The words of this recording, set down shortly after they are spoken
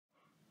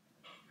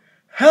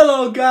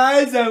Hello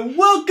guys and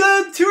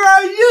welcome to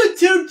our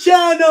YouTube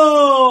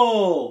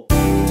channel!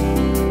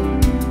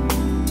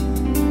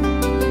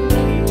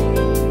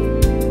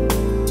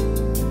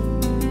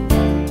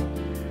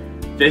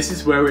 This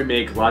is where we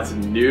make lots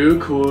of new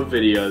cool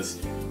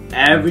videos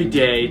every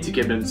day to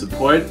give them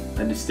support,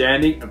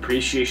 understanding,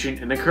 appreciation,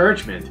 and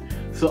encouragement.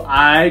 So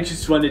I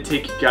just want to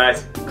take you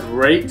guys a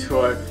great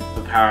tour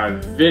of how our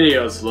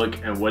videos look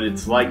and what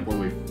it's like when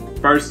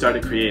we first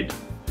started creating.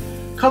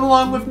 Come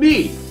along with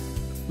me!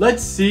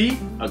 Let's see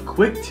a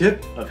quick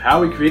tip of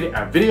how we created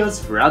our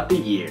videos throughout the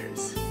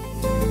years.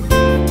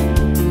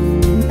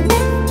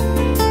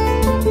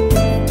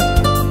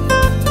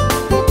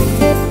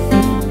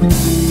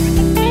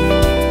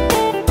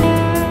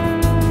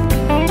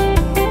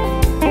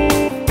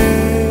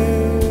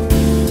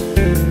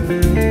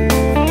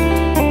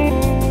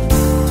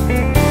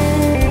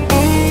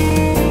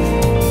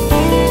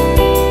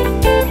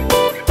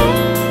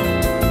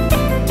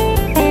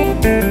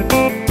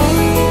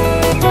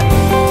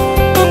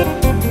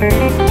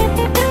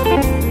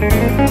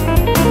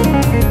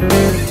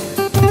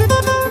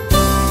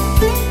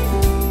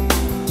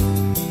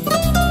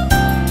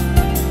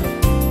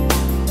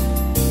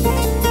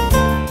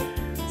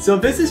 So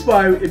this is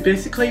why it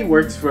basically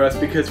works for us,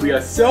 because we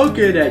are so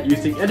good at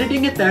using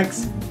editing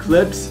effects,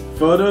 clips,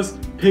 photos,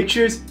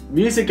 pictures,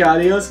 music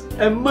audios,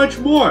 and much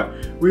more.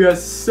 We are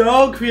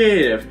so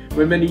creative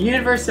with many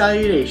universe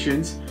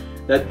salutations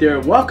that they're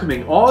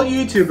welcoming all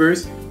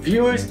YouTubers,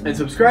 viewers, and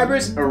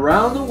subscribers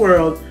around the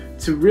world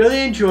to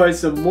really enjoy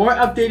some more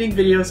updating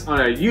videos on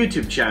our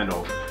YouTube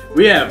channel.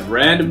 We have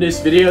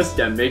randomness videos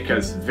that make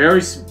us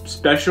very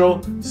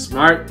special,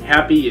 smart,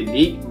 happy,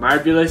 unique,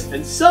 marvelous,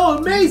 and so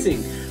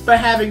amazing by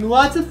having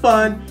lots of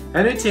fun,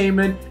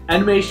 entertainment,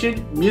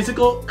 animation,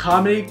 musical,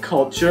 comedy,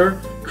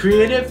 culture,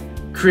 creative,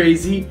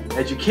 crazy,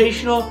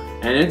 educational,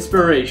 and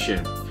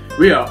inspiration.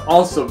 We are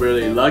also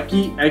really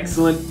lucky,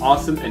 excellent,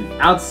 awesome, and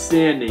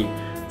outstanding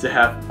to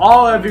have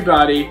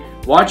everybody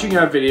watching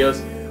our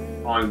videos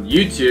on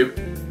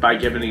YouTube by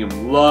giving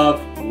them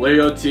love,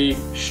 loyalty,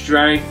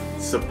 strength,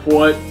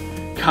 support,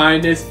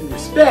 kindness, and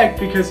respect,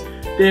 because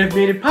they have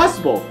made it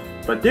possible,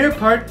 but they're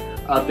part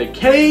of the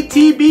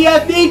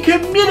KTBFD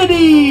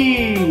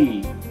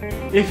community!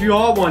 If you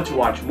all want to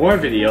watch more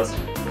videos,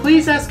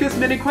 please ask us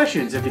many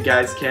questions if you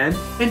guys can.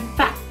 In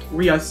fact,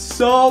 we are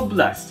so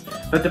blessed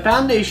that the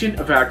foundation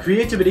of our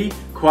creativity,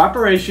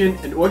 cooperation,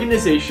 and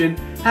organization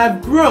have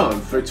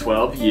grown for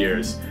 12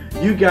 years.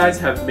 You guys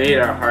have made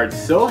our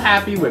hearts so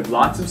happy with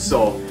lots of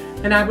soul,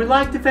 and I would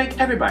like to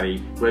thank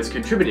everybody who has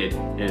contributed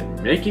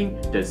in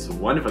making this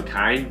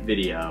one-of-a-kind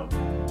video.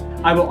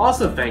 I will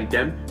also thank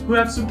them who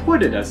have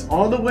supported us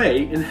all the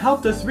way and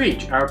helped us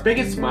reach our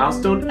biggest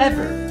milestone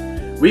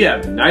ever. We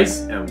have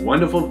nice and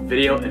wonderful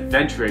video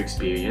adventure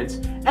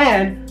experience,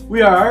 and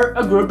we are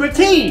a Kruger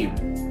team!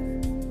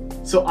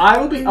 So I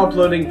will be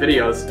uploading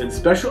videos and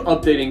special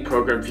updating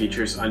program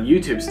features on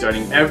YouTube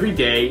starting every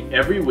day,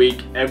 every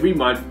week, every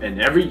month,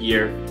 and every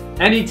year,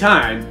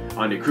 anytime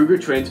on the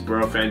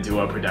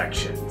KrugerTwinsBroFanDuo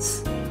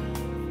Productions.